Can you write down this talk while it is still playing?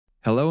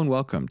Hello and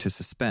welcome to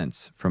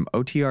Suspense from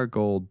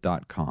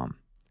OTRGold.com.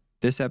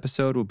 This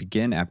episode will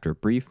begin after a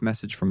brief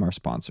message from our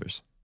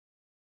sponsors.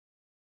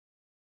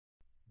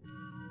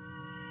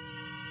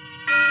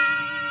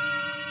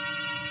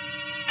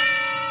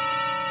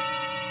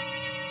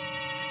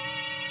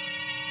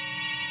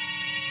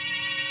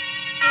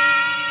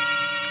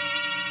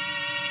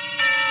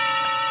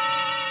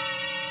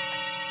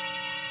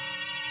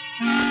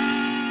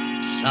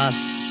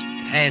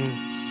 Suspense.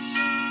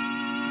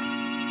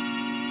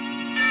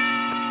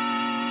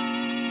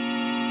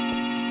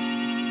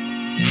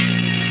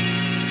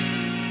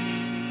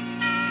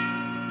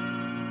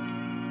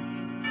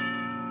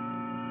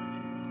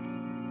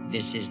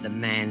 This is the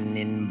Man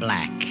in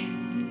Black,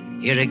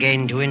 here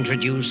again to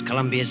introduce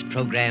Columbia's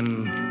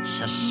program,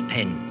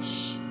 Suspense.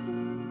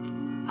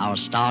 Our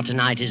star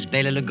tonight is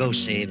Bela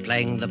Lugosi,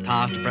 playing the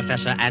part of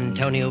Professor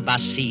Antonio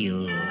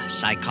Basile,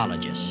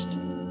 psychologist.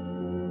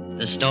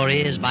 The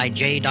story is by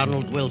J.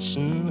 Donald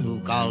Wilson,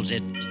 who calls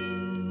it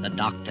The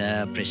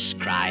Doctor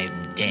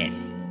Prescribed Death.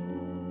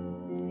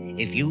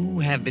 If you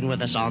have been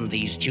with us on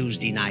these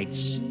Tuesday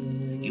nights,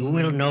 you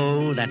will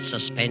know that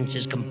suspense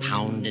is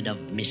compounded of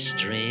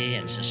mystery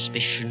and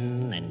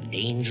suspicion and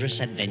dangerous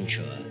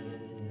adventure.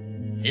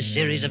 This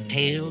series of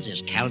tales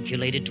is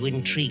calculated to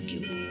intrigue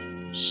you,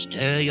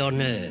 stir your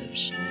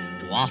nerves,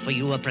 to offer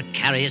you a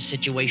precarious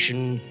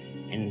situation,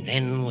 and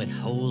then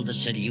withhold the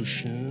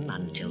solution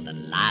until the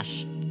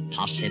last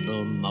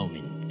possible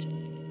moment.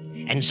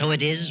 And so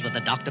it is with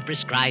the Doctor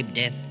Prescribed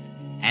Death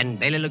and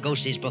Bela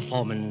Lugosi's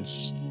performance.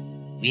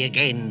 We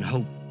again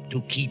hope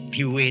to keep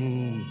you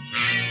in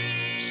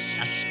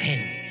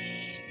suspense.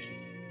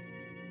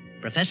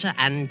 Professor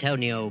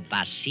Antonio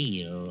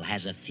Basile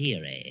has a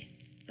theory,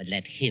 but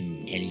let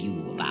him tell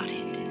you about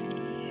it.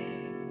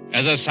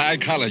 As a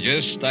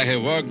psychologist, I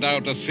have worked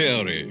out a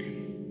theory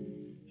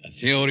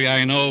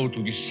I know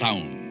to be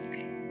sound.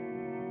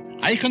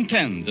 I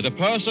contend that a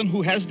person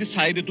who has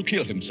decided to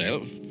kill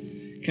himself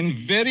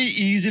can very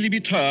easily be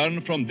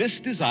turned from this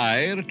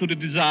desire to the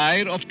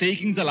desire of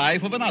taking the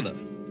life of another.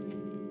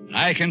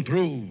 I can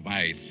prove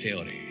my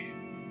theory.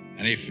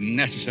 And if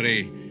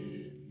necessary,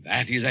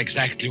 that is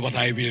exactly what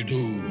I will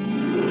do.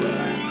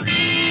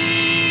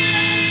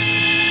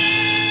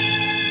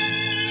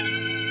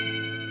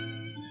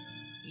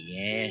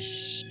 Yes,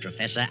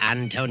 Professor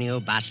Antonio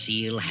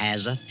Basile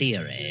has a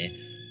theory,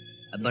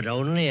 but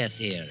only a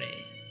theory.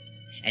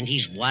 And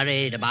he's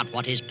worried about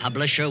what his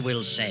publisher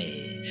will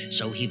say,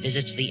 so he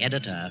visits the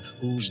editor,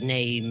 whose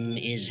name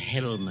is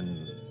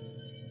Hellman.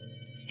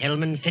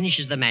 Hellman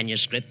finishes the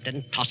manuscript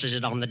and tosses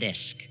it on the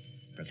desk.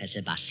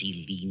 Professor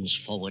Basile leans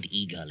forward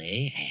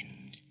eagerly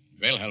and...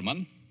 Well,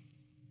 Hellman,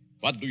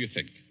 what do you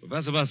think?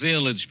 Professor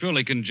Basile, it's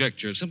purely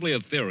conjecture, simply a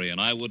theory, and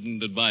I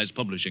wouldn't advise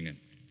publishing it.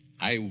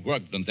 I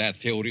worked on that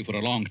theory for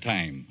a long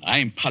time.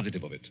 I'm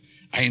positive of it.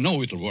 I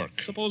know it'll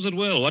work. Suppose it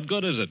will. What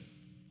good is it?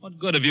 What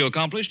good have you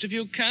accomplished if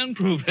you can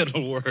prove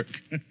it'll work?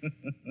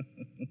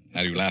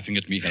 Are you laughing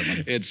at me,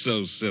 Hellman? It's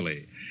so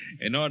silly.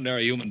 An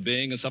ordinary human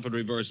being has suffered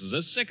reverses.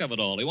 Is sick of it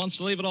all. He wants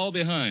to leave it all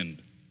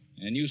behind.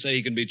 And you say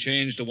he can be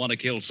changed to want to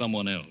kill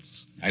someone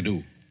else. I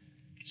do.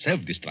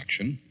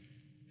 Self-destruction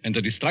and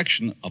the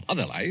destruction of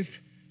other life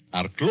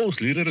are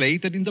closely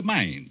related in the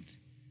mind.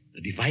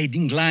 The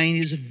dividing line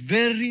is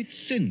very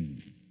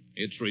thin.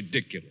 It's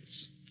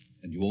ridiculous.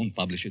 And you won't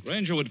publish it?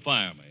 Granger would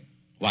fire me.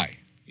 Why?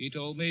 He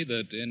told me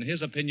that, in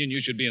his opinion,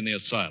 you should be in the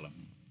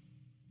asylum.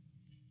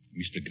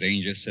 Mr.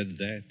 Granger said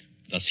that.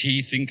 Does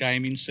he think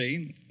I'm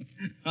insane?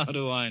 How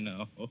do I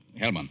know?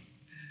 Hellman,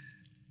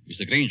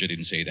 Mr. Granger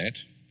didn't say that.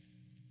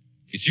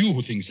 It's you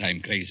who thinks I'm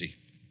crazy.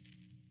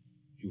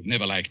 You've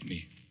never liked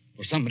me.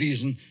 For some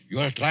reason, you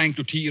are trying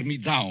to tear me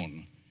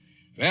down.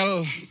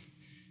 Well,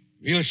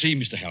 we'll see,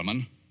 Mr.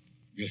 Hellman.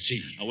 We'll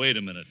see. Now, wait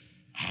a minute.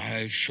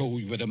 I'll show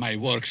you whether my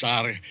works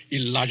are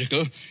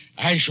illogical.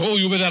 I'll show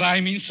you whether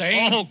I'm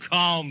insane. Oh,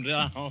 calm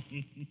down.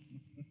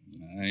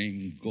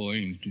 I'm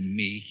going to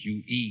make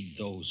you eat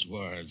those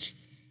words.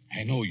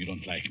 I know you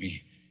don't like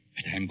me,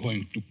 but I'm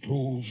going to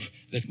prove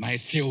that my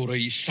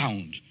theory is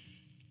sound.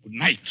 Good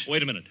night.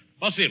 Wait a minute.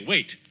 Basile,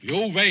 wait.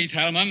 You wait,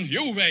 Hellman.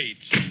 You wait.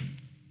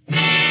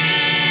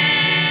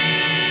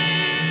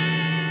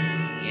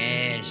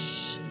 Yes,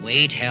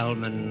 wait,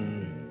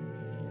 Hellman.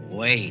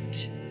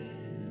 Wait.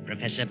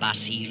 Professor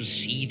Basile,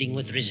 seething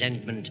with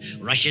resentment,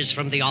 rushes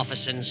from the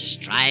office and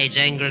strides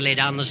angrily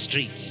down the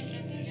street.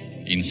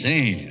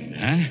 Insane,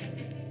 huh?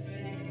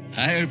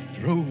 I'll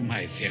prove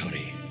my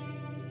theory.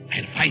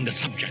 I'll find a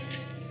subject.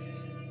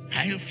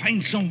 I'll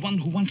find someone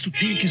who wants to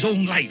take his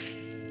own life.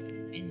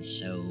 And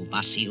so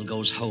Basile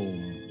goes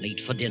home,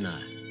 late for dinner.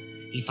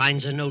 He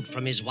finds a note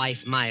from his wife,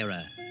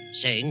 Myra,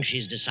 saying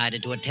she's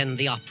decided to attend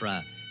the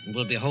opera and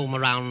will be home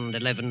around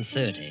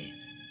 11:30.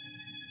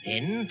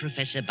 Then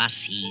Professor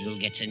Basile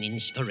gets an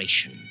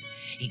inspiration.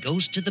 He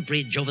goes to the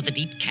bridge over the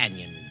deep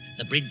canyon,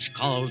 the bridge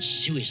called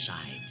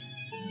Suicide.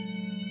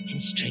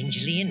 And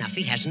strangely enough,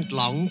 he hasn't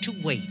long to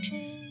wait.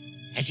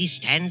 As he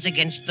stands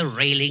against the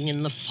railing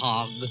in the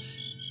fog,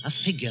 a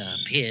figure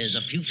appears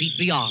a few feet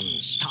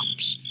beyond,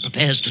 stops,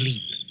 prepares to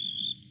leap.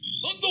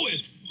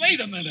 wait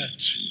a minute.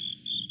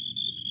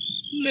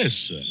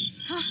 Listen.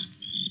 Huh?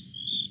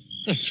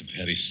 That's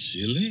very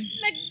silly.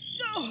 Let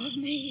go of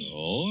me.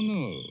 Oh,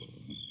 no.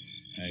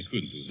 I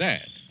couldn't do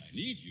that. I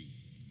need you.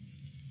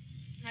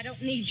 I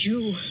don't need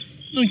you.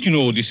 Don't you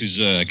know this is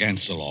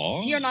against the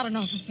law? You're not an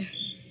officer.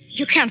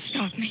 You can't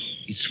stop me.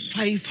 It's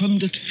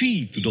 500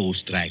 feet to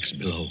those tracks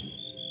below.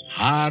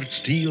 Hard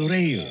steel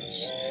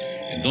rails.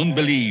 And don't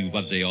believe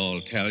what they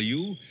all tell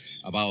you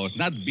about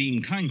not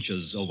being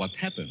conscious of what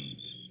happened.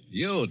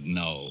 You'd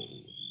know.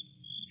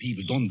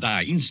 People don't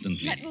die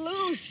instantly. Let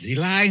loose. They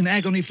lie in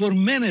agony for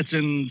minutes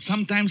and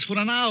sometimes for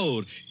an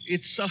hour.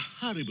 It's a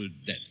horrible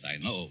death,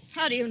 I know.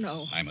 How do you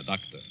know? I'm a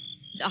doctor.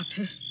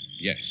 Doctor.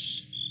 Yes.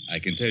 I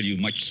can tell you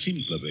much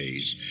simpler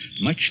ways,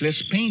 much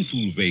less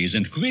painful ways,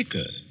 and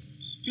quicker.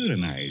 You're a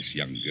nice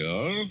young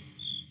girl,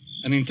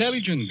 an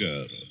intelligent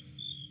girl.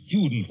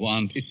 You wouldn't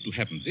want it to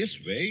happen this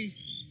way.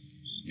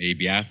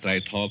 Maybe after I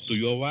talk to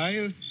you a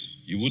while,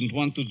 you wouldn't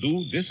want to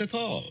do this at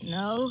all.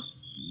 No?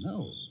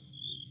 No.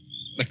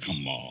 But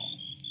come on.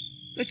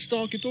 Let's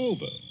talk it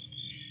over.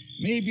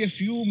 Maybe a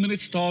few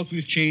minutes' talk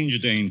will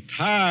change the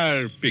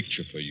entire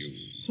picture for you.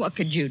 What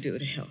could you do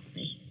to help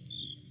me?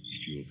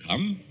 If you'll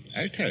come,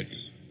 I'll tell you.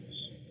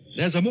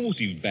 There's a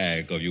motive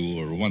back of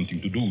your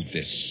wanting to do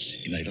this,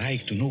 and I'd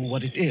like to know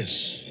what it is.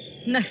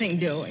 Nothing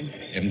doing.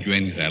 Haven't you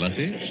any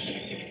relatives?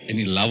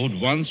 Any loved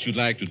ones you'd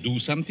like to do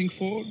something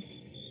for?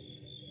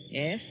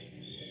 Yes?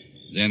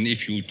 Then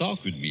if you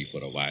talk with me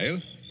for a while,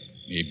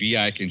 maybe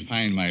I can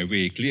find my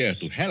way clear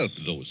to help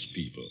those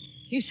people.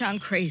 You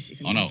sound crazy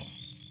to me. Oh, no.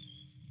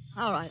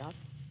 All right, I'll...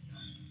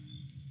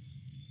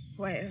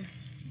 Where?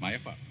 My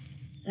apartment.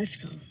 Let's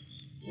go.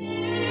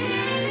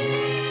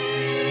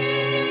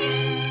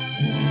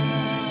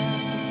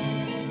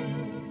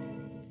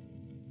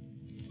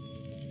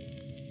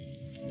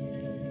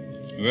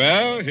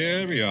 Well,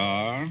 here we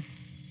are.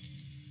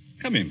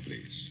 Come in,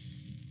 please.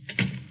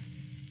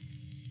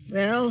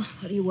 Well,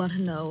 what do you want to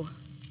know?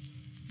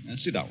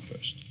 Sit down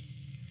first.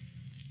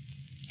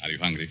 Are you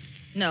hungry?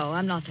 No,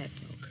 I'm not that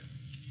broke.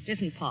 It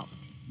isn't poverty.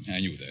 I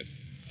knew that.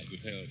 I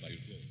could tell by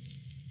your clothes.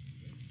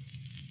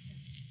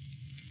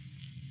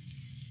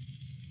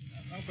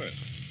 Now, first,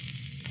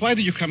 why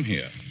did you come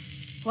here?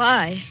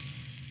 Why?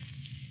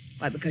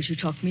 Why, because you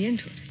talked me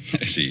into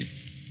it. I see.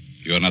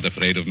 You're not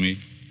afraid of me?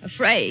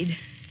 Afraid?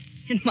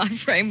 In my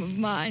frame of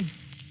mind.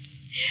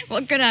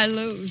 What can I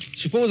lose?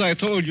 Suppose I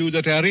told you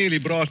that I really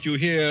brought you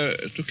here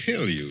to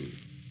kill you.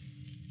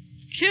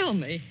 Kill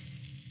me?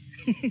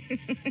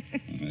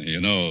 You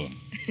know,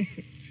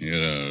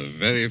 you're a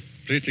very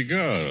pretty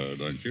girl,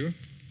 don't you?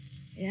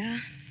 Yeah?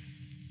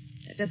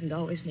 That doesn't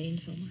always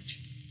mean so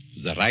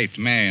much. The right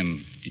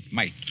man, it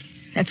might.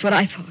 That's what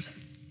I thought.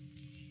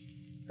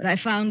 But I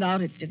found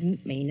out it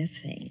didn't mean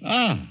a thing.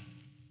 Ah,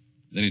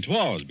 then it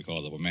was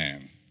because of a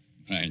man.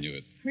 I knew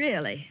it.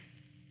 Really?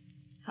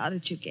 How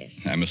did you guess?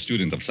 I'm a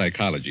student of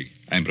psychology.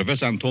 I'm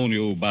Professor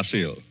Antonio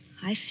Basil.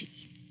 I see.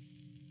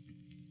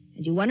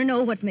 And you want to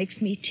know what makes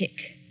me tick.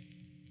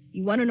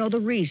 You want to know the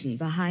reason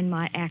behind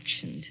my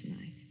action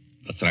tonight.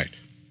 That's right.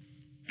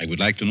 I would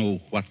like to know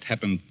what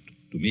happened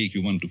to make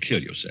you want to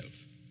kill yourself.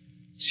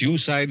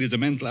 Suicide is a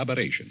mental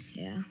aberration.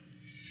 Yeah?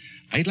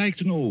 I'd like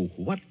to know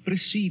what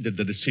preceded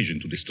the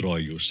decision to destroy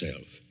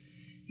yourself.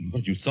 And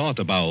what you thought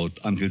about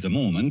until the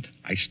moment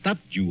I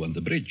stopped you on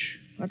the bridge.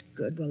 What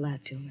good will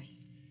that do me?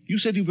 You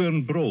said you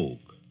weren't broke,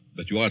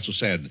 but you also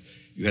said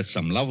you had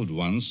some loved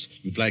ones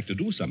you'd like to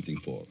do something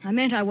for. I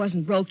meant I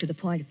wasn't broke to the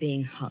point of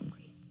being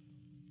hungry.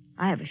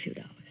 I have a few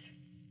dollars.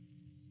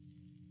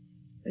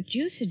 But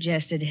you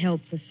suggested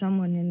help for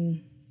someone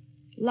in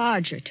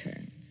larger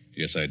terms.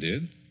 Yes, I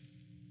did.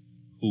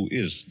 Who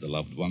is the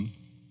loved one?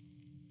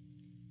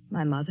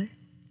 My mother?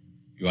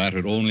 You are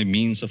her only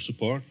means of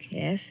support?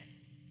 Yes.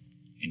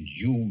 And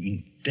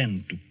you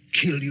intend to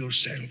kill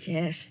yourself?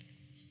 Yes.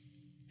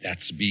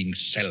 That's being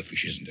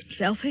selfish, isn't it?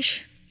 Selfish?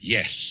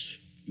 Yes.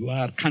 You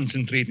are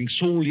concentrating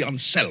solely on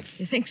self.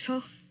 You think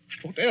so?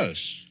 What else?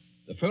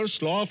 The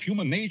first law of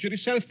human nature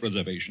is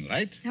self-preservation,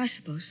 right? I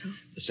suppose so.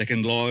 The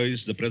second law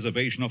is the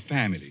preservation of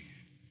family.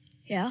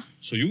 Yeah?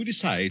 So you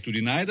decide to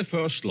deny the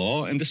first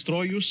law and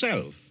destroy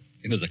yourself.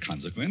 And as a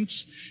consequence,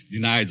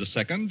 deny the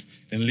second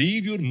and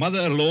leave your mother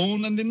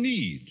alone and in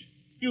need.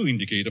 You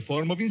indicate a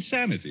form of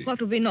insanity.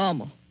 What would be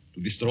normal?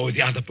 To destroy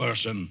the other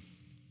person.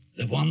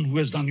 The one who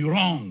has done you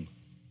wrong.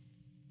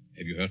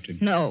 Have you hurt him?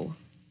 No.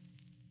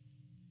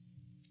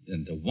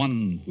 Then the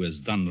one who has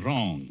done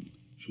wrong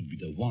should be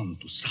the one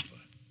to suffer.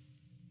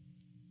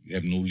 You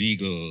have no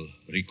legal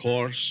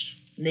recourse?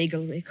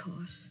 Legal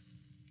recourse?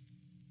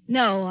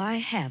 No, I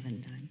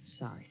haven't, I'm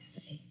sorry to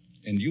say.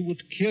 And you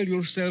would kill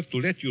yourself to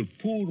let your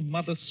poor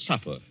mother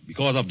suffer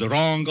because of the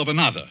wrong of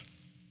another.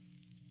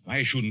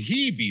 Why shouldn't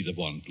he be the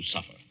one to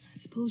suffer?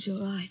 I suppose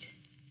you're right.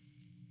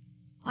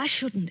 Why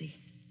shouldn't he?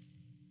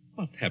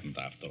 What happened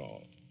after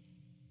all?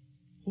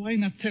 Why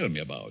not tell me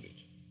about it?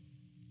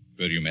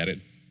 Were you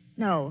married?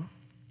 No.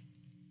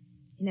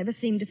 He never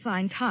seemed to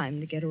find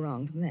time to get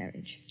around to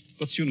marriage.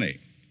 What's your name?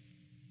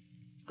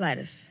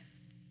 Gladys.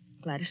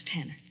 Gladys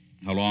Tanner.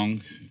 How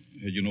long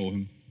had you known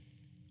him?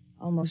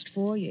 Almost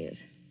 4 years.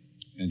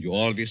 And you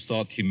always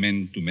thought he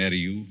meant to marry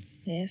you?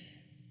 Yes,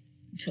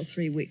 until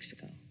 3 weeks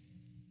ago.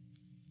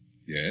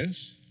 Yes?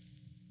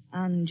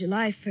 On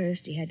July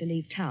 1st, he had to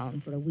leave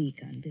town for a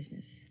week on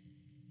business.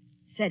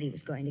 Said he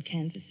was going to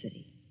Kansas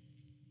City.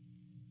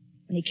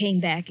 When he came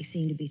back, he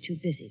seemed to be too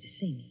busy to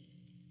see me.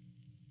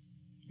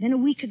 Then a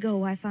week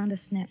ago, I found a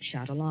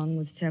snapshot along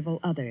with several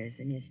others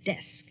in his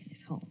desk in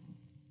his home.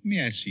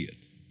 May I see it?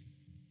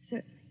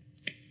 Certainly.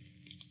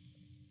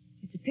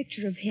 It's a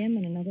picture of him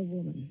and another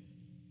woman.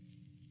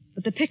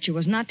 But the picture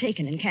was not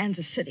taken in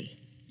Kansas City.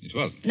 It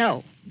wasn't?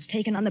 No, it was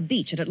taken on the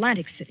beach at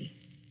Atlantic City.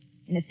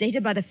 And it's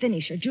dated by the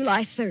finisher,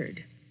 July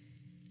 3rd.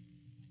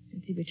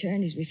 Since he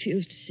returned, he's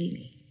refused to see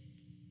me.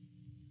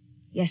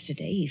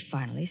 Yesterday, he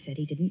finally said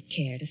he didn't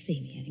care to see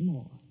me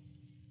anymore.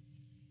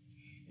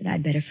 That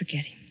I'd better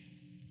forget him.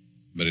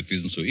 But it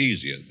isn't so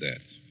easy as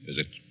that, is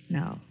it?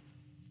 No.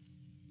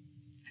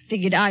 I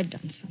figured I'd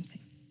done something.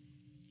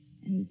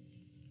 And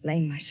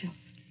blame myself.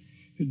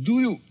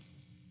 Do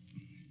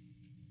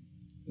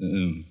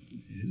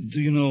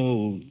you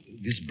know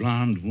this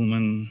blonde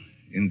woman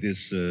in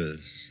this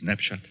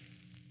snapshot?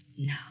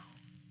 No.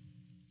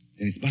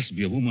 Then it must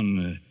be a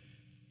woman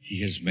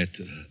he has met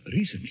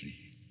recently.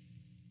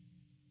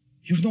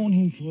 You've known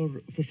him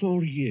for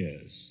 4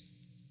 years.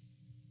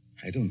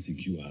 I don't think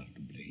you are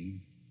to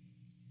blame.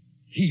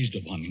 He's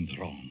the one in the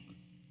wrong.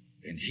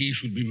 And he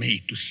should be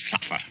made to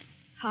suffer.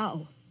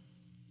 How?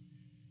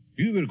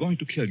 You were going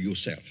to kill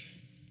yourself.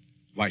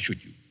 Why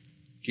should you?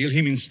 Kill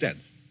him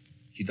instead.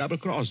 He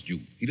double-crossed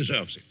you. He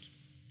deserves it.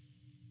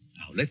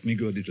 Now, let me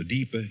go a little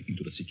deeper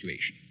into the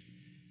situation.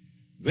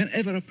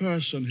 Whenever a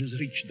person has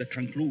reached the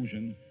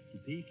conclusion to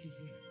take his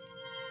life...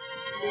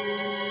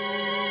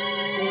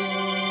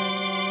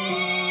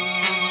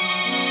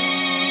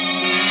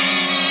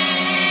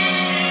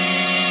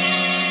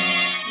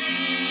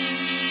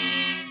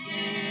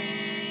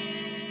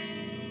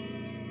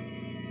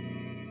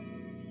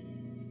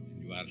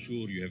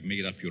 Sure you have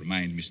made up your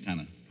mind, Miss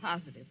Tanner?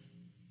 Positive.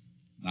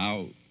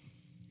 Now,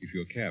 if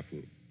you're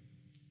careful,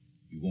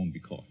 you won't be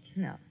caught.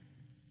 No.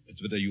 But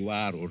whether you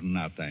are or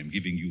not, I'm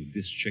giving you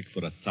this check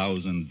for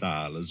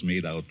 $1,000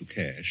 made out to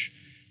cash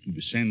to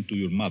be sent to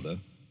your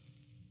mother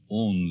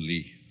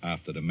only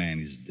after the man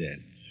is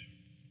dead.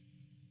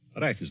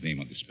 Write his name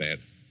on this pad.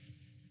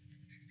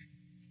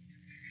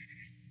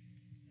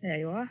 There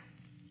you are.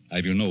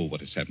 I will know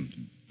what has happened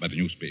by the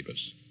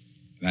newspapers.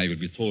 And I will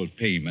withhold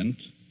payment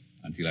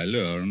until I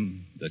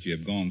learn that you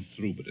have gone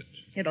through with it.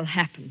 It'll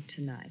happen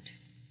tonight.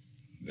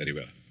 Very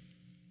well.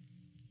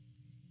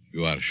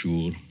 You are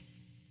sure?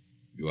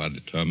 You are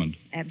determined?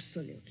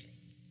 Absolutely.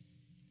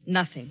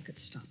 Nothing could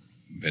stop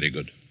me. Very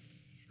good.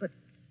 But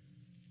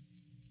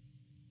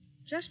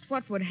just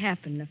what would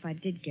happen if I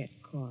did get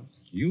caught?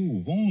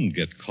 You won't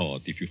get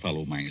caught if you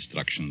follow my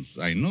instructions.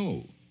 I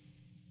know.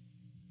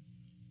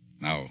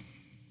 Now,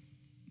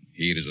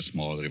 here is a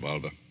small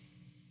revolver.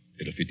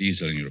 It'll fit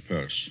easily in your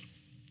purse.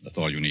 That's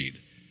all you need.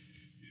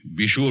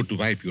 Be sure to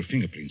wipe your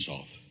fingerprints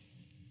off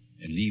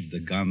and leave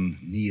the gun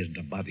near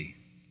the body.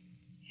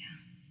 Yeah.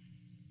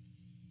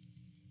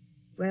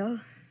 Well,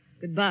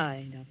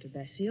 goodbye, Dr.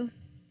 Basile.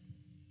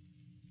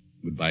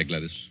 Goodbye,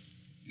 Gladys,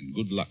 and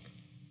good luck.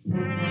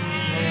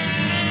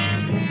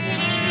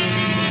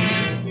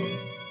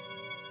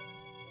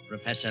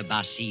 Professor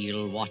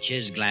Basile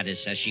watches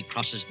Gladys as she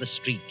crosses the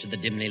street to the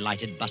dimly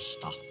lighted bus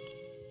stop.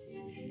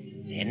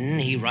 Then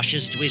he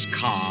rushes to his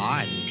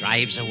car and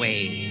drives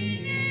away.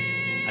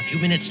 A few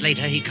minutes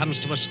later, he comes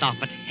to a stop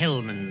at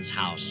Hellman's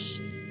house.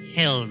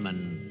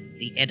 Hellman,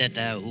 the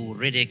editor who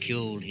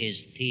ridiculed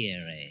his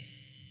theory.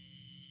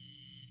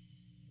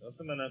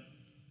 Just a minute.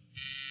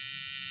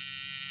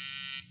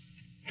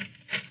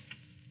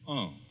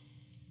 Oh.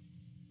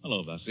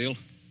 Hello, Basile.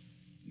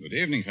 Good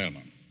evening,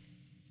 Herman.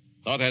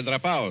 Thought I'd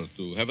drop out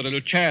to have a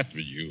little chat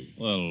with you.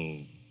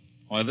 Well,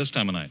 why this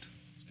time of night?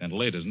 It's kind of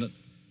late, isn't it?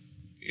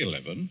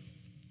 11.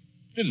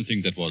 Didn't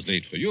think that was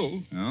late for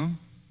you. No?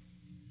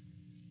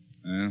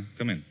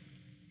 Come in.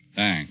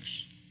 Thanks.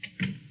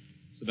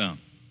 Sit down.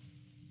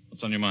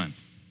 What's on your mind?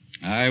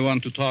 I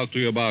want to talk to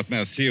you about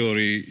my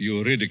theory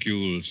you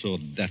ridicule so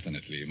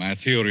definitely. My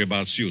theory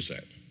about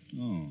suicide.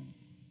 Oh.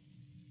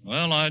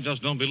 Well, I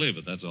just don't believe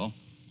it, that's all.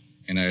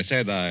 And I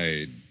said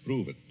I'd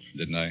prove it,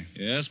 didn't I?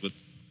 Yes, but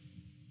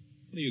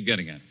what are you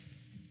getting at?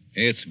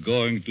 It's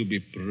going to be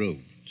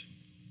proved.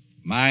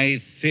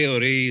 My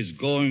theory is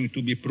going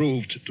to be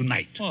proved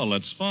tonight. Well,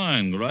 that's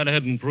fine. Go right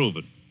ahead and prove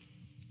it.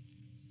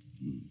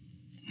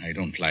 I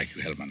don't like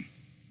you, Hellman.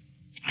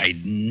 I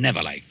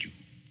never liked you.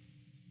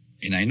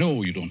 And I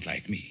know you don't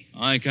like me.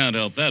 I can't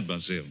help that,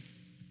 Basile.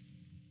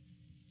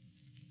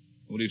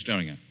 What are you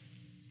staring at?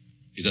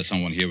 Is there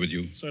someone here with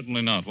you?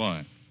 Certainly not.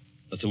 Why?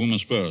 That's a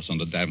woman's purse on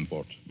the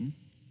Davenport.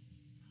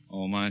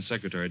 Oh, my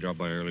secretary dropped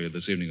by earlier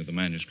this evening with the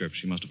manuscript.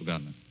 She must have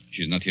forgotten it.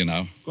 She's not here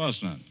now? Of course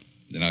not.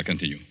 Then I'll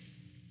continue.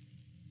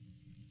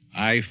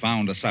 I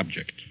found a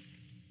subject.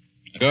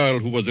 A girl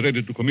who was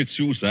ready to commit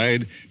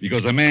suicide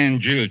because a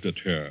man jilted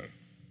her.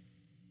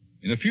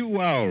 In a few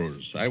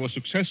hours, I was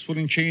successful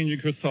in changing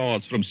her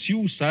thoughts from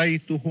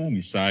suicide to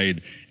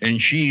homicide,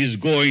 and she is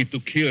going to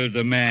kill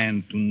the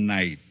man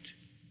tonight.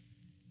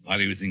 What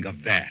do you think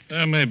of that?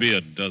 There may be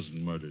a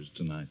dozen murders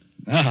tonight.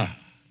 Ah,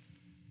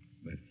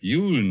 but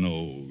you'll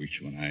know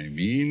which one I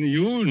mean.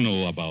 You'll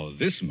know about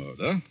this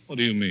murder. What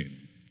do you mean?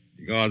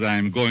 Because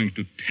I'm going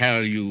to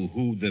tell you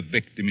who the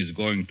victim is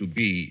going to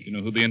be. You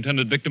know who the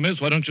intended victim is?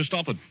 Why don't you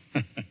stop it?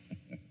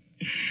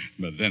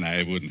 But then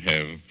I wouldn't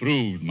have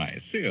proved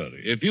my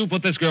theory. If you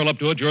put this girl up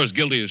to it, you're as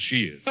guilty as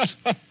she is.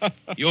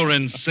 You're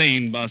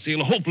insane,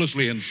 Basile,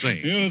 hopelessly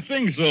insane. You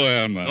think so,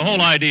 Herman? The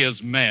whole idea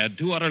is mad,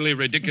 too utterly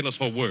ridiculous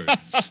for words.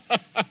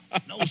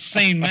 No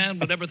sane man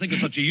would ever think of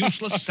such a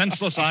useless,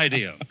 senseless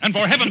idea. And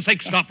for heaven's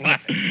sake, stop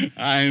laughing.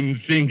 I'm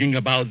thinking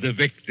about the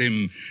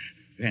victim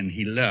when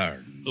he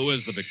learned. Who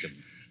is the victim?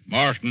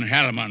 Martin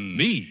Hellman.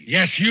 Me?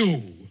 Yes,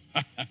 you.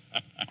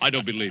 I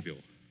don't believe you.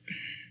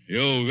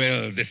 You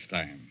will this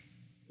time.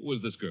 Who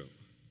is this girl?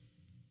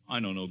 I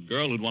know no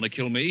girl who'd want to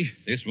kill me.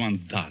 This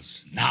one does.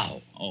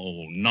 Now.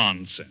 Oh,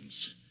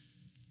 nonsense.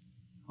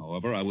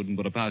 However, I wouldn't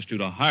put it past you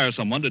to hire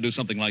someone to do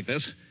something like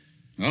this.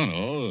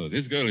 No,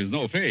 this girl is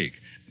no fake.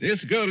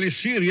 This girl is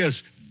serious,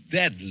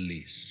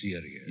 deadly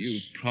serious. You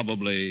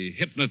probably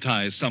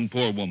hypnotized some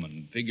poor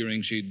woman,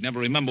 figuring she'd never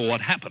remember what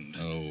happened.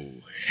 Oh,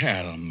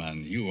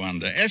 Hellman, you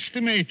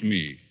underestimate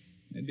me.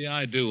 Maybe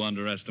I do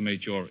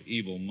underestimate your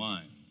evil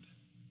mind.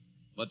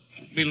 But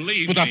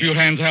believe Put me... up your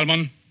hands,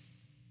 Hellman.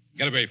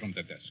 Get away from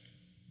the desk.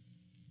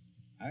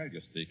 I'll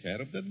just take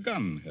care of that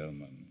gun,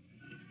 Hellman.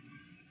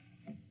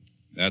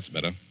 That's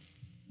better.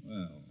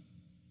 Well,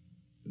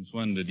 since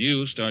when did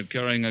you start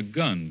carrying a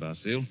gun,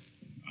 Basile?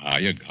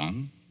 A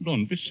gun?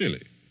 Don't be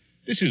silly.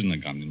 This isn't a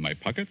gun in my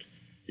pocket.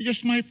 It's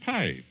just my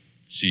pipe.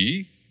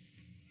 See?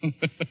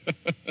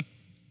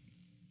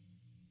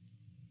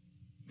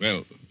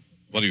 Well,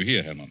 what do you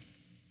hear, Herman?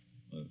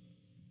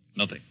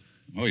 Nothing.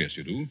 Oh, yes,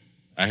 you do.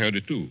 I heard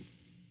it, too.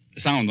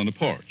 The sound on the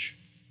porch.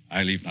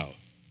 I leave now.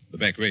 The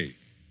back way.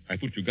 I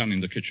put your gun in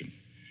the kitchen.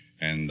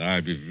 And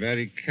I'll be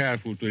very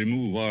careful to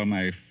remove all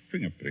my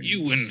fingerprints.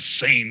 You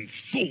insane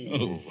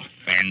fool. Oh,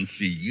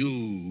 fancy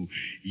you.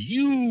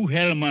 You,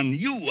 Hellman,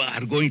 you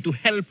are going to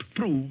help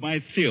prove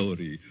my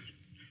theory.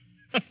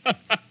 Good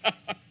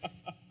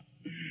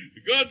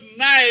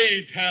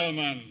night,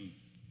 Hellman.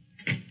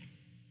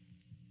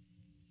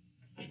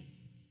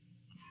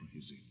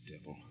 Crazy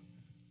devil.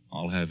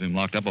 I'll have him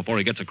locked up before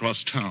he gets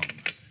across town.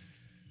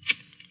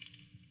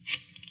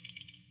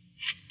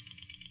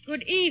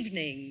 Good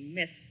evening,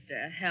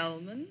 Mr.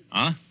 Hellman.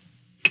 Huh?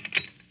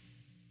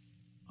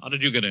 How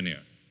did you get in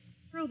here?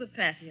 Through the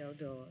patio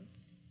door.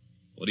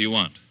 What do you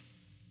want?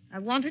 I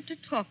wanted to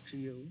talk to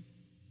you.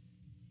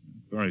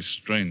 Very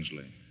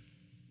strangely.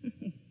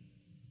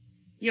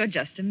 You're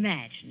just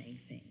imagining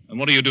things. And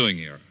what are you doing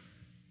here?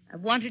 I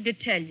wanted to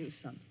tell you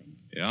something.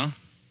 Yeah?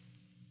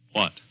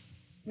 What?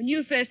 When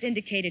you first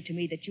indicated to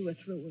me that you were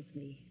through with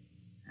me,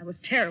 I was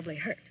terribly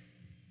hurt.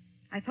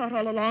 I thought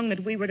all along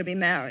that we were to be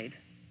married.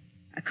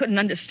 I couldn't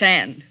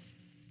understand.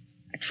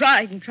 I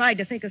tried and tried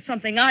to think of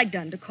something I'd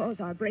done to cause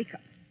our breakup.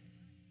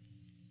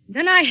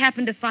 Then I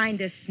happened to find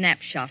this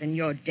snapshot in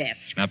your desk.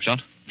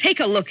 Snapshot?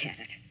 Take a look at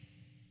it.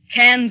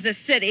 Kansas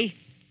City.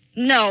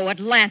 No,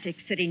 Atlantic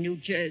City, New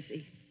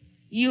Jersey.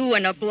 You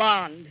and a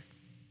blonde.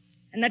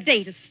 And the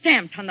date is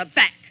stamped on the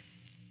back.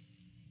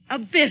 A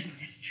business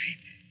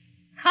trip.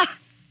 Ha!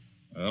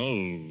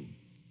 Well,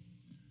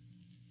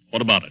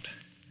 what about it?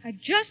 I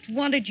just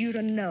wanted you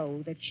to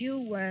know that you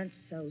weren't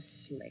so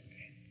slick.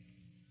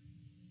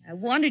 I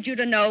wanted you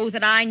to know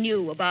that I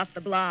knew about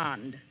the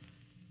blonde.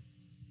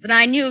 That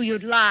I knew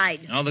you'd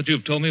lied. Now that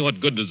you've told me, what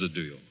good does it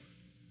do you?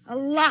 A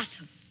lot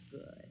of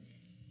good.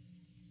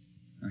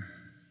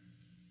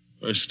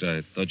 First,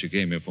 I thought you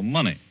came here for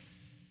money.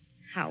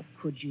 How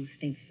could you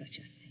think such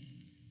a thing?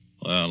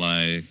 Well,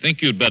 I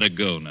think you'd better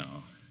go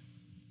now.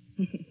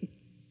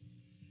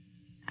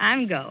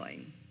 I'm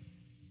going.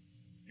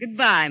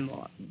 Goodbye,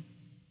 Morton.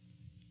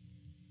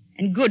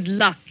 And good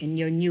luck in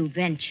your new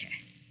venture.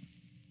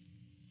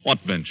 What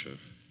venture?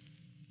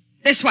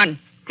 This one.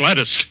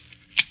 Gladys!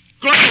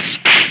 Gladys!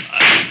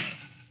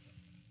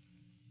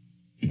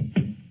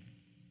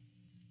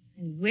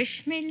 And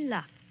wish me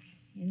luck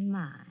in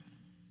mine.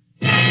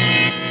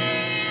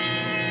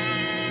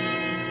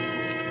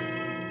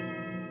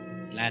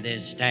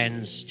 Gladys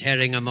stands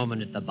staring a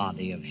moment at the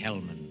body of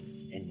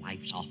Hellman, then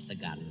wipes off the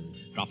gun,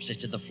 drops it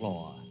to the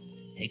floor,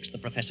 takes the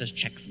professor's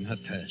check from her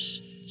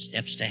purse,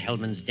 steps to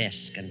Hellman's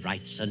desk and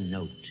writes a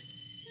note.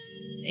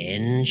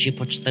 Then she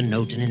puts the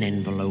note in an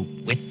envelope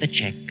with the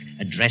check,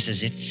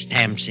 addresses it,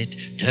 stamps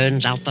it,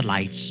 turns out the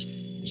lights,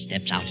 and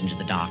steps out into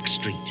the dark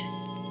street.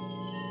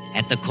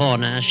 At the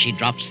corner, she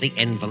drops the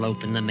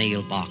envelope in the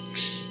mailbox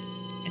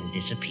and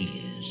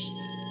disappears.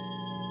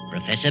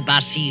 Professor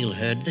Basile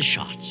heard the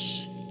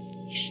shots.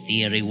 His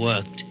theory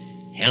worked.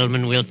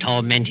 Hellman will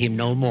torment him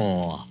no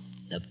more.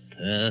 The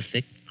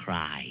perfect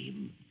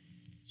crime.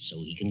 So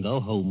he can go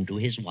home to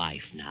his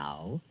wife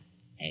now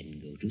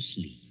and go to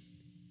sleep.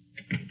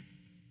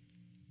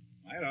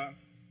 Myra.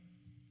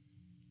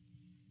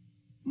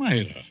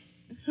 Myra,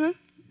 Huh?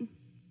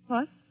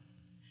 What?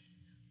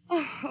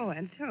 Oh,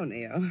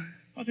 Antonio.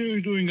 what are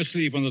you doing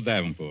asleep on the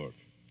Davenport?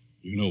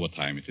 Do you know what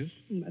time it is?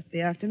 It must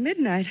be after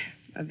midnight.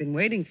 I've been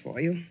waiting for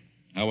you.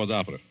 How was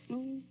opera?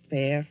 Oh,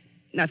 fair.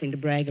 Nothing to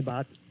brag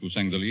about. Who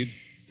sang the lead?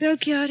 Bill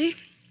Chiardi.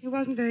 He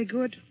wasn't very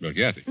good.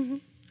 Bergatti. Mm-hmm.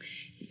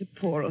 He's a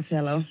poor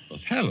Othello.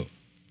 Othello?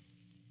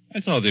 I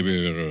thought they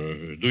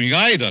were doing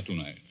Ida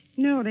tonight.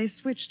 No, they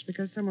switched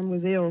because someone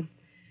was ill.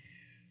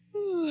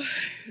 Oh,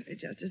 I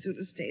just as soon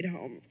have stayed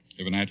home.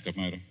 Have a nightcap,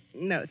 Myra.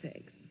 No,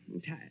 thanks.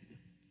 I'm tired.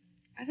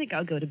 I think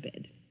I'll go to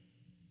bed.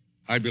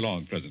 I'll be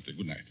along presently.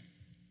 Good night.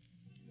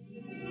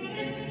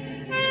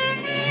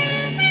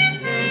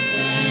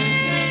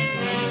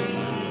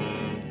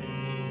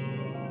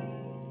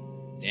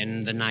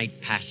 Then the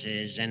night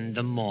passes and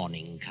the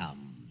morning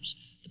comes.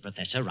 The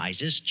professor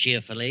rises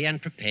cheerfully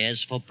and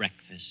prepares for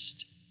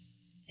breakfast.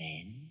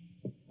 Then...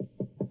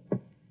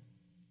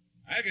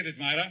 I get it,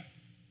 Myra.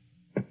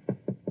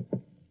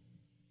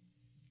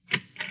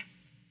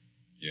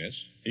 Yes?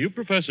 Are you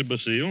Professor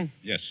Basile?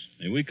 Yes,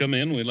 May we come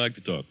in? We'd like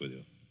to talk with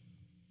you.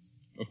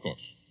 of course.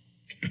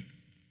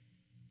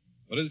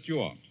 What is it you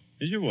want?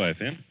 Is your wife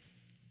in?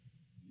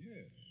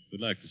 Yes.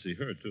 We'd like to see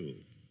her, too.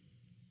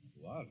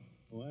 What?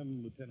 Oh,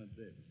 I'm Lieutenant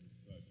Davis.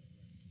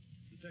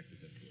 Detective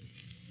headquarters.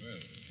 Well,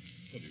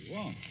 what do you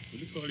want? Will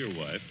you call your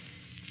wife?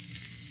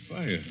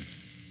 Why,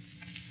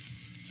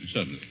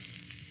 certainly.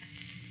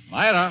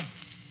 Myra!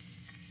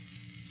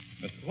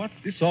 But what's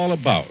this all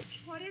about?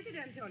 What is it,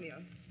 Antonio?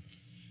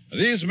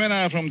 These men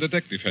are from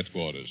detective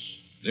headquarters.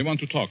 They want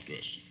to talk to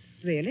us.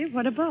 Really?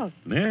 What about?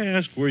 May I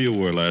ask where you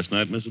were last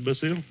night, Mrs.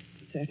 Basile?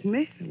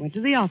 Certainly. I went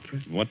to the opera.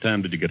 What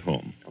time did you get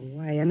home? Oh,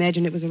 I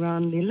imagine it was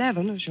around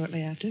 11 or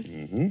shortly after.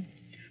 Mm-hmm.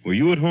 Were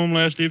you at home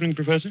last evening,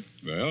 Professor?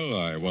 Well,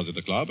 I was at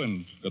the club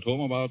and got home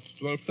about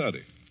 12:30.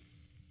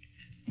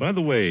 By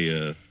the way,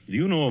 do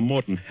you know a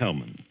Morton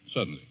Hellman?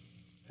 Certainly.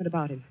 What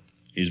about him?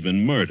 He's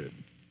been murdered.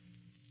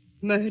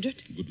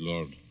 Murdered? Good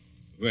Lord.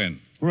 When?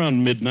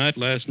 Around midnight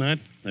last night.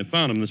 I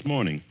found him this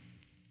morning.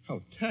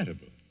 How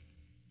terrible.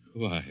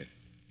 Why,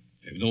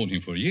 I've known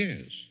him for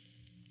years.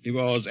 He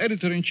was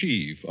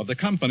editor-in-chief of the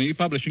company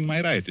publishing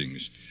my writings.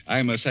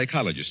 I'm a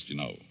psychologist, you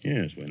know.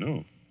 Yes, we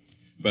know.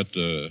 But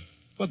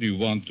what do you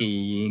want to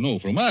know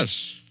from us?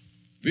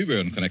 We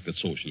weren't connected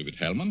socially with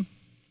Hellman,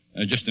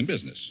 just in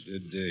business.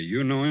 Did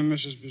you know him,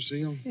 Mrs.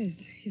 Basile?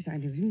 Yes, I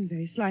knew him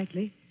very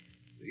slightly.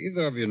 Do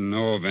either of you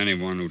know of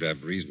anyone who'd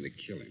have reason to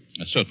kill him?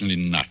 Certainly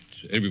not.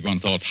 Everyone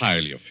thought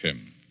highly of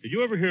him. Did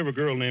you ever hear of a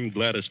girl named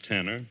Gladys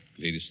Tanner?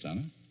 Lady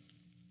Stanner?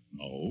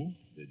 No.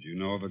 Did you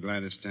know of a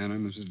Gladys Tanner,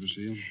 Mrs.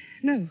 Basile?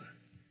 No.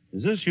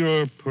 Is this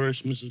your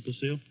purse, Mrs.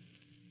 Basile?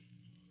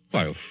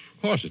 Why, of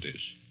course it is.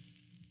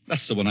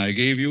 That's the one I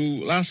gave you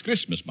last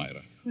Christmas,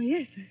 Myra. Oh,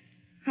 yes.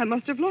 I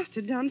must have lost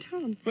it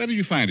downtown. Where did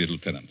you find it,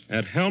 Lieutenant?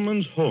 At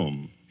Hellman's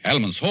home.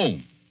 Hellman's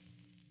home.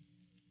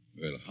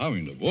 Well, how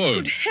in the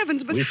world? Good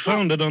heavens, but We how...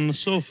 found it on the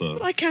sofa.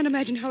 Well, I can't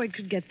imagine how it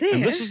could get there.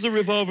 And this is the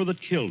revolver that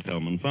killed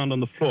Hellman, found on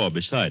the floor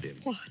beside him.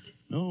 What?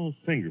 No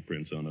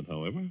fingerprints on it,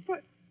 however.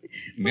 What?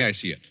 May I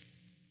see it?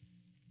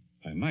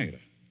 Why, Myra,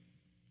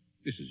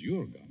 this is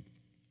your gun.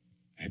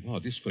 I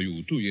bought this for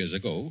you 2 years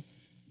ago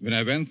when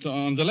I went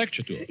on the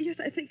lecture tour. Yes,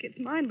 I think it's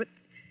mine, but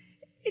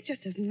it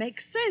just doesn't make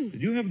sense.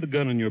 Did you have the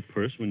gun in your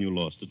purse when you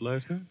lost it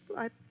last night?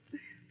 Well,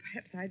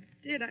 perhaps I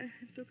did. I'm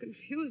so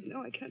confused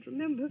now I can't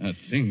remember. That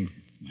thing,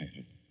 Myra.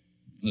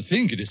 The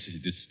thing, it is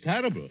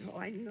terrible. Oh,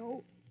 I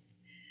know.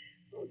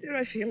 Oh, dear,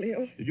 I feel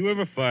ill. Did you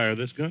ever fire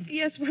this gun?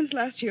 Yes, once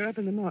last year up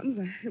in the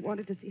mountains. I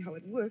wanted to see how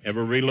it worked.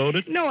 Ever reload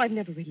it? No, I've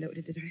never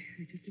reloaded it.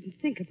 I just didn't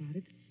think about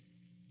it.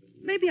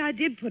 Maybe I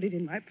did put it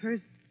in my purse.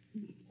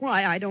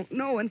 Why, I don't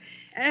know.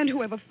 And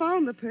whoever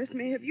found the purse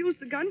may have used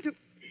the gun to...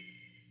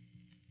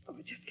 Oh,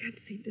 I just can't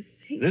seem to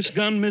think. This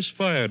gun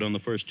misfired on the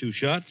first 2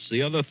 shots.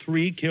 The other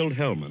 3 killed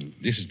Hellman.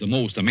 This is the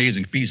most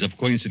amazing piece of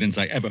coincidence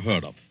I ever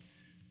heard of.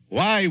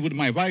 Why would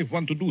my wife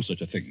want to do such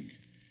a thing?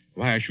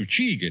 Why should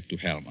she get to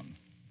Hellman?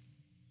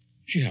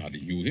 She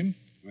hardly knew him.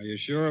 Are you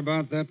sure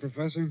about that,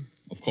 Professor?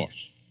 Of course.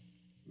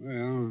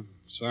 Well,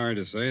 sorry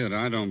to say that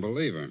I don't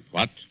believe her.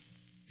 What?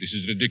 This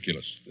is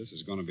ridiculous. This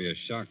is going to be a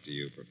shock to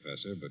you,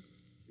 Professor, but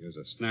here's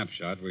a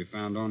snapshot we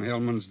found on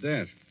Hellman's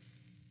desk.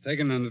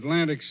 Taken in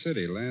Atlantic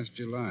City last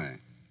July.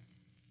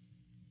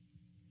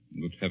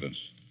 Good heavens.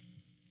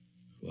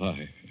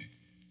 Why?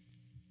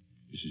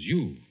 This is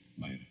you,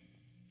 Myra.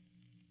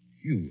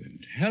 You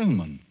and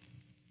Hellman.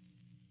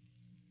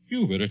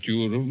 You were at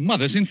your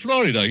mother's in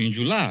Florida in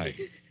July.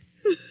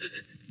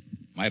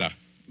 Myra,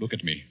 look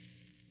at me.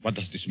 What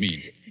does this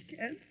mean?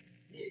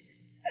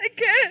 I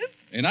can't.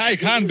 And I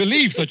can't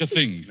believe such a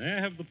thing. May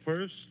I have the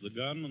purse, the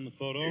gun, and the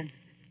photo?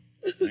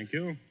 Thank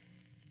you.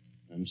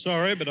 I'm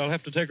sorry, but I'll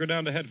have to take her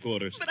down to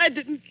headquarters. But I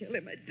didn't kill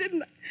him. I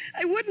didn't.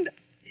 I wouldn't.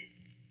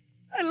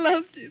 I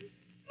loved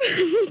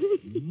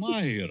him.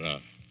 Myra.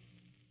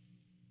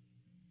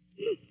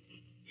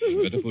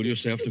 You better pull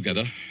yourself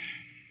together.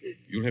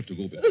 You'll have to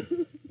go back.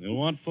 You'll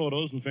want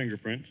photos and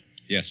fingerprints.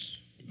 Yes.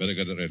 Better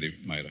get it ready,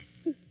 Myra.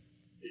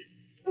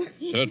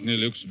 Certainly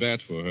looks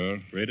bad for her.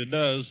 Afraid it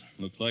does.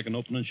 Looks like an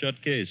open and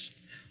shut case.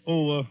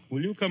 Oh,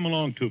 will you come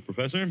along, too,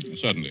 Professor?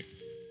 Certainly.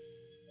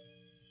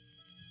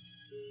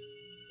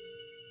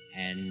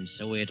 And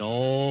so it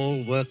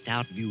all worked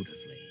out beautifully.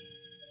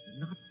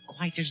 Not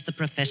quite as the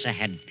professor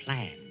had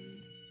planned.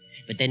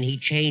 But then he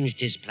changed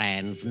his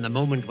plan from the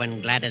moment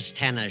when Gladys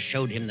Tanner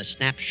showed him the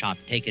snapshot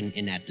taken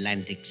in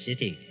Atlantic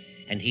City.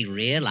 And he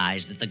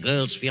realized that the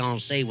girl's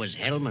fiancé was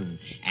Hellman,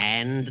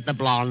 and that the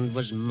blonde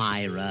was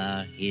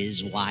Myra,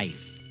 his wife.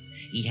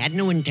 He had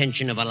no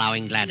intention of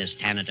allowing Gladys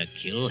Tanner to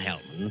kill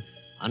Hellman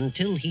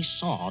until he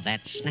saw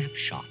that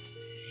snapshot.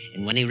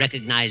 And when he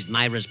recognized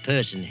Myra's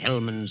purse in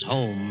Hellman's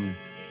home,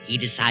 he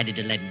decided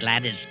to let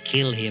Gladys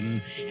kill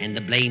him and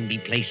the blame be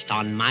placed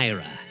on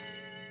Myra.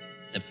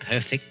 The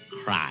perfect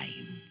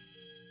crime.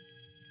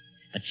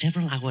 But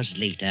several hours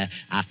later,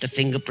 after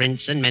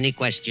fingerprints and many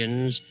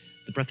questions,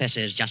 the professor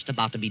is just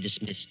about to be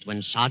dismissed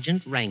when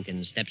Sergeant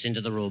Rankin steps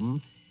into the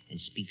room and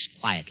speaks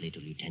quietly to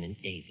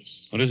Lieutenant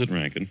Davis. What is it,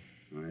 Rankin?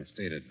 I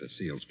stayed at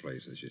Basile's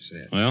place, as you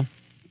said. Well?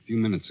 A few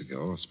minutes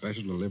ago, a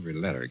special delivery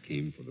letter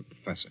came for the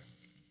professor.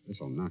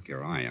 This'll knock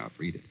your eye out.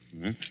 Read it.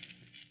 Huh?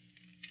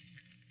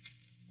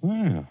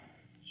 Wow.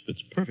 This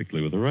fits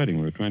perfectly with the writing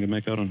we were trying to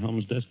make out on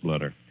Helm's desk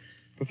blotter.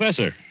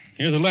 Professor,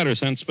 here's a letter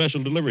sent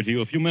special delivery to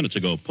you a few minutes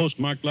ago,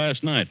 postmarked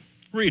last night.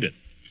 Read it.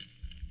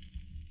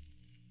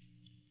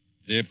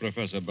 Dear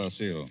Professor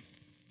Basile,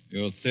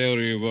 your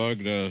theory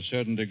worked a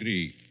certain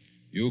degree.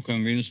 You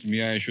convinced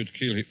me I should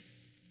kill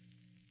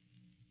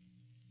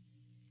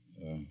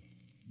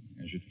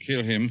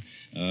him.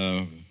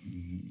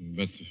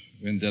 But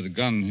when that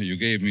gun you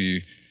gave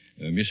me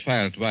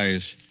misfired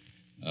twice,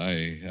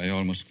 I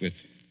almost quit.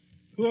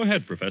 Go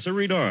ahead, Professor.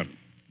 Read on.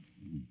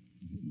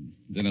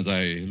 Then as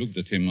I looked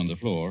at him on the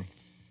floor,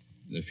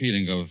 the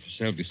feeling of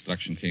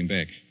self-destruction came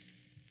back.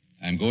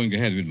 I'm going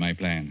ahead with my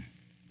plan.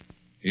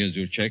 Here's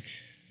your check.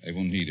 I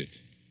won't need it.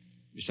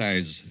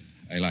 Besides,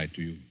 I lied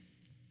to you.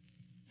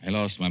 I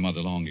lost my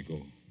mother long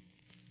ago.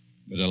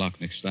 Better luck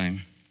next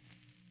time.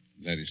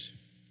 Gladys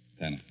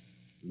Tanner.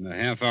 And a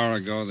half hour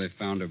ago, they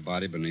found her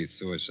body beneath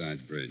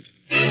Suicide Bridge.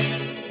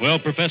 Well,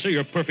 Professor,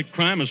 your perfect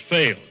crime has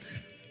failed.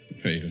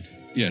 Failed.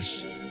 Yes,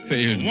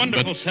 failed.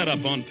 Wonderful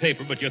setup on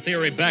paper, but your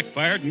theory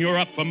backfired and you're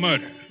up for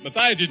murder. But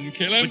I didn't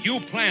kill him. But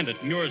you planned it,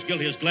 and you're as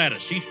guilty as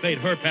Gladys. She's paid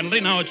her penalty.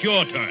 Now it's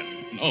your turn.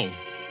 No.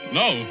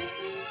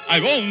 I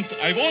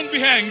won't be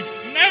hanged.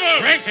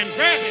 Never! Rankin,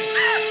 grab him!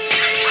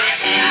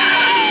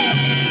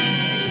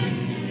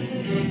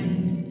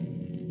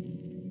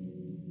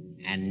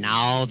 And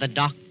now the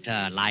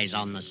doctor lies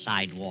on the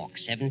sidewalk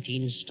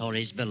 17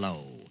 stories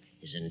below.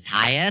 His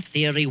entire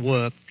theory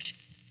worked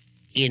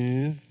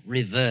in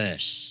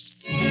reverse.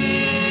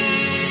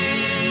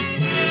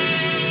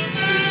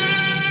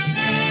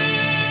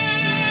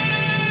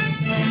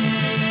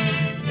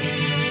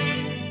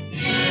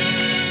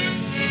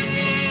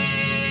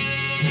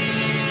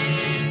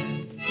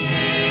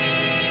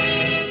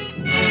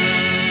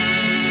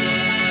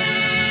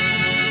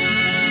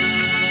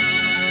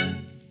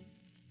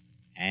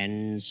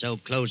 And so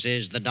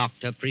closes the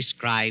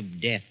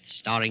doctor-prescribed death,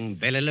 starring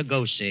Bela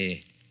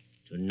Lugosi.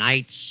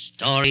 Tonight's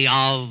story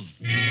of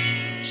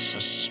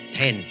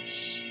suspense.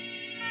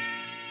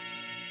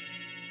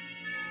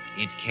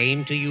 It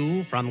came to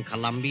you from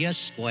Columbia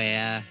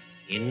Square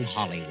in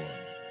Hollywood.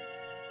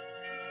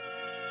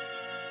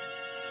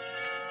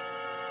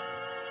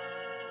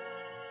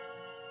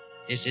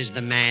 This is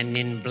the man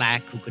in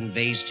black who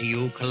conveys to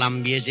you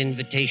Columbia's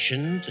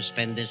invitation to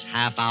spend this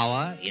half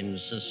hour in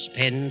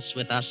suspense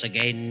with us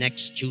again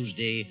next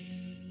Tuesday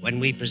when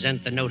we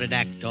present the noted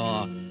actor,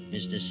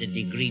 Mr.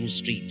 Sidney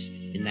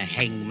Greenstreet, in The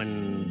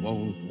Hangman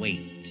Won't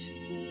Wait.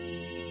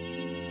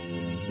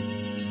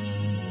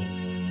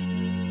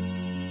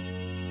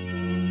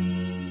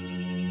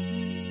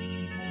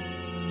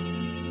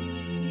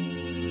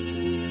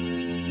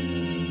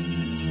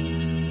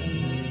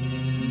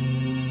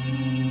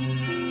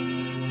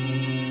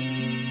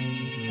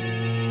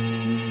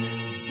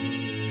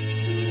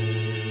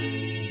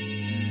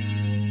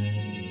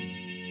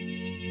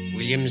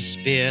 William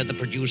Spear, the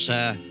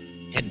producer,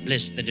 Ted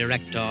Bliss, the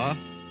director,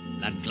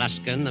 Lud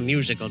Gluskin, the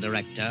musical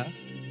director,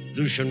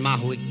 Lucian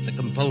Mahuik, the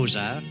composer,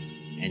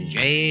 and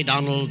J.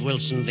 Donald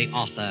Wilson, the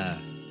author,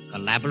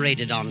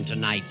 collaborated on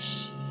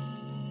tonight's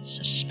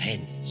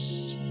Suspense.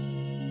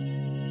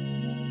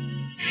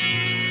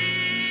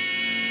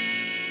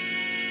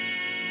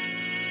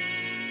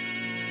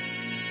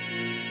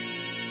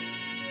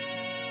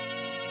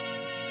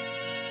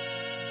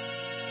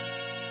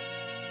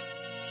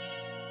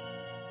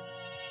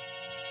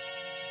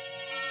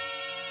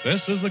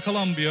 This is the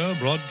Columbia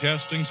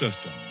Broadcasting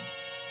System.